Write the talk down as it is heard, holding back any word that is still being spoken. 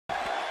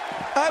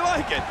I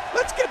like it.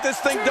 Let's get this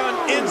thing done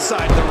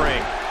inside the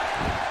ring.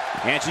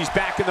 And she's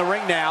back in the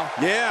ring now.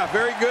 Yeah,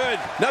 very good.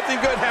 Nothing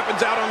good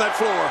happens out on that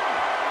floor.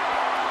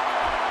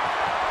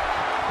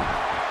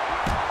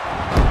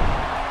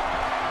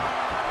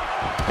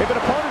 If an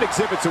opponent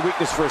exhibits a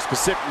weakness for a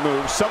specific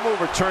move, some will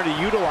return to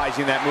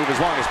utilizing that move as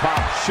long as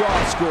possible. Shaw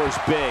scores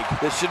big.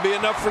 This should be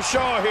enough for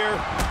Shaw here.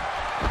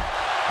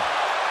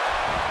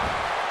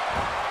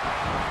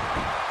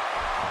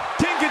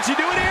 Tim, can she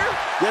do it here?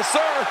 Yes,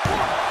 sir.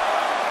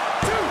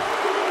 1, 2,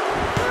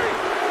 3.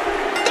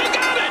 They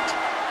got it!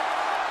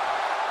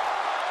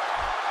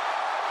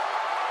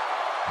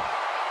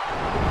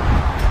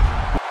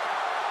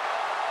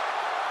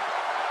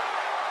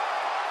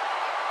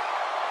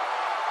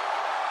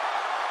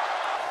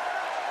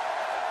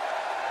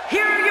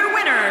 Here are your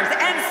winners,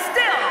 and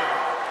still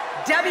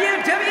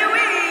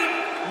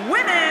WWE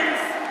Women's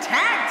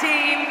Tag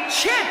Team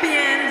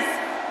Champions,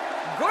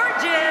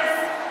 Gorgeous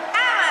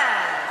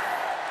Alice,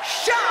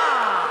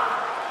 Shaw,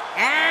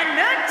 and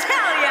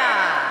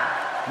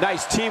Natalya.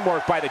 Nice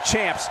teamwork by the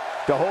champs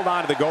to hold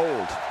on to the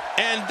gold.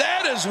 And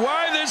that is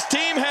why this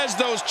team has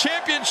those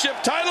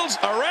championship titles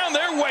around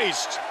their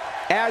waist.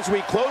 As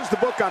we close the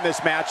book on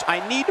this match,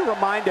 I need to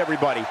remind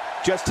everybody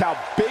just how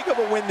big of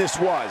a win this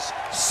was.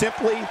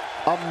 Simply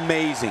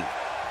amazing.